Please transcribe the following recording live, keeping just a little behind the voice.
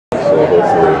so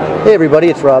hopefully. Hey everybody,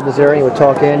 it's Rob Nazarian with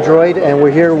Talk Android, and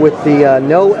we're here with the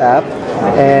No app,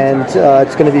 and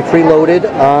it's going to be preloaded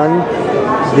on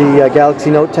the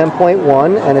Galaxy Note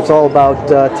 10.1, and it's all about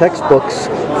textbooks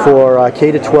for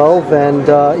K-12 and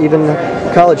even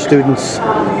college students.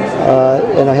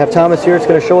 And I have Thomas here. It's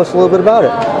going to show us a little bit about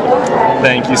it.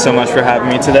 Thank you so much for having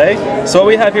me today. So what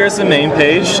we have here is the main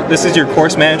page. This is your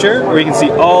course manager, where you can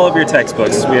see all of your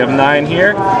textbooks. We have 9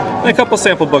 here, and a couple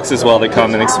sample books as well that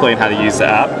come and explain how to use the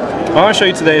app. What I want to show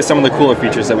you today is some of the cooler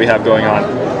features that we have going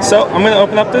on. So I'm going to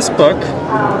open up this book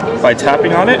by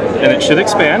tapping on it, and it should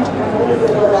expand.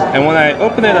 And when I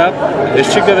open it up, it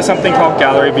should go to something called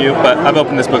Gallery View, but I've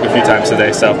opened this book a few times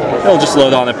today, so it'll just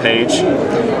load on a page.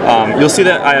 You'll see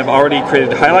that I have already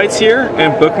created highlights here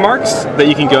and bookmarks that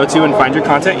you can go to and find your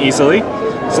content easily.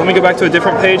 So let me go back to a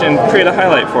different page and create a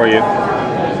highlight for you.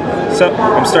 So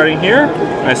I'm starting here.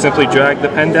 I simply drag the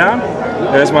pen down.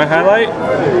 There's my highlight.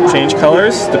 Change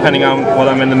colors depending on what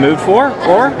I'm in the mood for,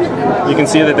 or you can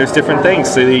see that there's different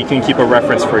things so that you can keep a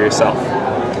reference for yourself.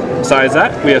 Besides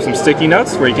that, we have some sticky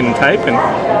notes where you can type and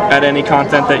add any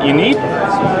content that you need.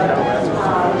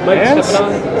 And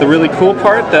the really cool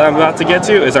part that I'm about to get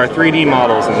to is our 3D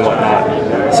models and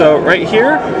whatnot. So right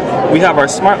here, we have our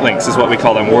smart links, is what we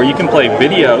call them, where you can play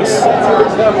videos,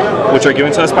 which are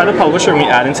given to us by the publisher, and we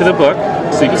add into the book.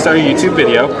 So you can start a YouTube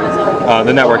video.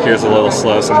 The network here is a little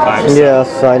slow sometimes.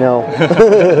 Yes, I know.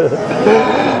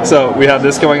 So we have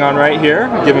this going on right here,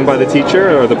 given by the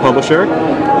teacher or the publisher.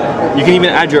 You can even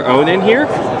add your own in here,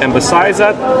 and besides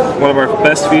that, one of our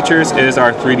best features is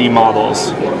our 3D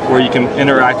models, where you can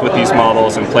interact with these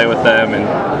models and play with them and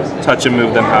touch and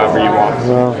move them however you want.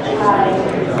 Wow.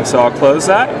 And so I'll close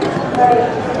that.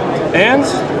 And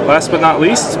last but not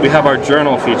least, we have our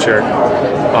journal feature,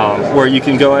 where you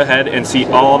can go ahead and see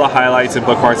all the highlights and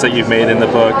bookmarks that you've made in the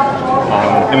book.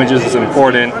 Images is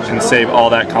important, and save all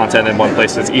that content in one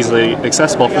place that's easily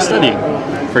accessible for studying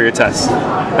for your tests.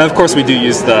 And of course, we do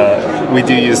use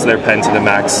their pen to the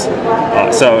max.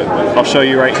 So I'll show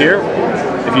you right here.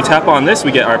 If you tap on this,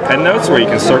 we get our pen notes where you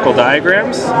can circle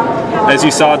diagrams. As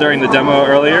you saw during the demo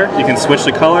earlier, you can switch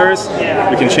the colors.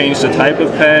 We can change the type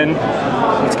of pen.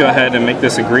 Let's go ahead and make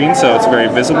this a green so it's very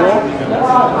visible.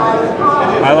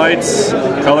 Highlights,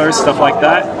 colors, stuff like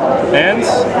that. And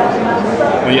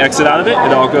when you exit out of it,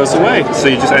 it all goes away. So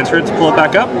you just enter it to pull it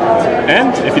back up.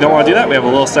 And if you don't want to do that, we have a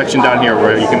little section down here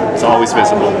where it's always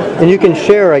visible. And you can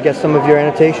share, I guess, some of your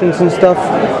annotations and stuff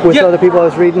with other people. I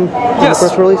was reading in the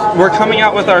press release. We're coming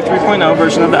out with our 3.0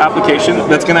 version of the application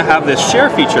that's going to have this share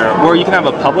feature where you can have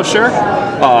a publisher.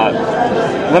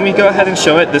 Let me go ahead and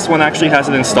show it. This one actually has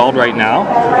it installed right now.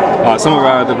 Some of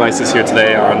our devices here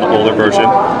today are on the older version.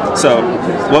 So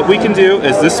what we can do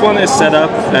is this one is set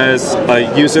up as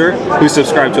a user who's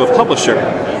subscribed to a publisher.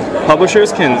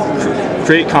 Publishers can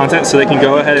create content so they can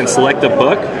go ahead and select a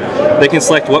book. They can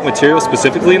select what material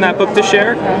specifically in that book to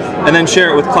share, and then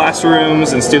share it with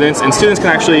classrooms and students can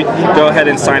actually go ahead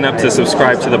and sign up to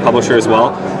subscribe to the publisher as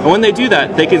well. And when they do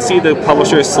that, they can see the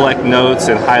publisher select notes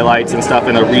and highlights and stuff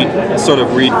in a sort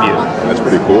of read view. That's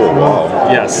pretty cool. Wow.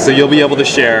 Yes, so you'll be able to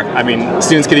share. I mean,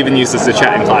 students could even use this to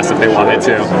chat in class if they wanted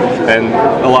to, and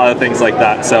a lot of things like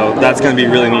that. So that's going to be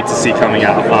really neat to see coming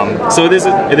out. So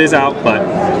it is out, but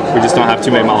we just don't have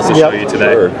too many models to show you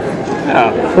today. Sure.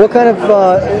 Yeah. What kind of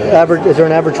is there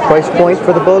an average price point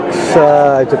for the books?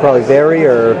 Does it probably vary,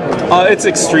 or? It's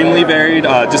extremely varied,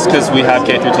 just because we have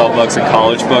K-12 books and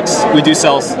college books. We do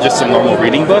sell just some normal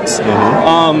reading books.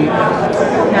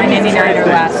 $9.99 or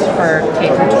less for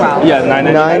K-12. Yeah,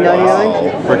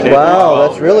 $9.99 for K-12. Wow,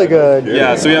 that's really good.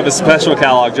 Yeah, so we have a special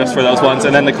catalog just for those ones,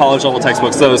 and then the college level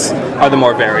textbooks, those are the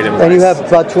more varied in price. And you have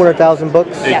about 200,000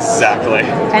 books? Exactly.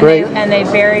 Great. And they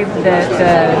vary,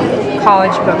 the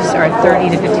college books are 30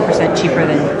 to 50% cheaper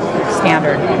than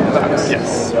standard books.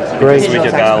 Yes. Great. Because we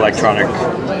get that electronic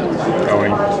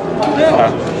going.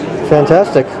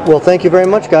 Fantastic. Well, thank you very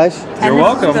much, guys. You're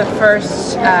welcome. This is the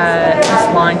first, this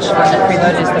launch on the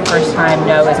preload is the first time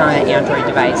No is on an Android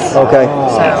device. Okay.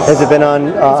 So has it been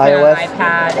on iOS? It's been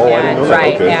on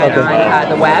iPad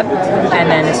and on the web, and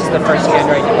then this is the first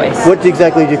Android device. What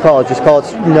exactly do you call it? Just call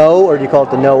it No, or do you call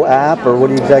it the No app, or what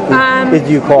do you exactly did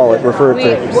you call it? Refer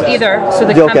to? Well, either. So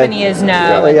the company is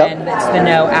No, and then it's the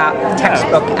No app,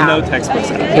 textbook app. No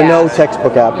textbooks app. The No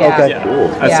textbook app. Yeah. Okay. Yeah. Cool.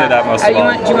 I'd say that most of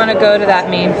all. Do you want to go to that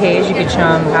main page? You could show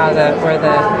them how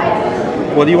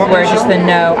What do you want? Where just the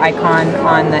No icon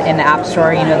in the App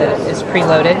Store, you know, that is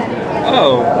preloaded.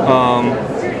 Oh,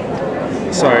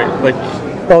 sorry, like.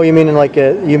 Oh, you mean in like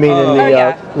in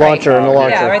the launcher, in the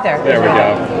launcher. Yeah, right there. There we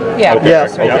go. Yeah, Yeah.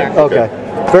 right there. Okay.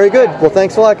 Very good. Well,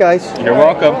 thanks a lot, guys. You're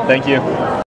welcome. Thank you.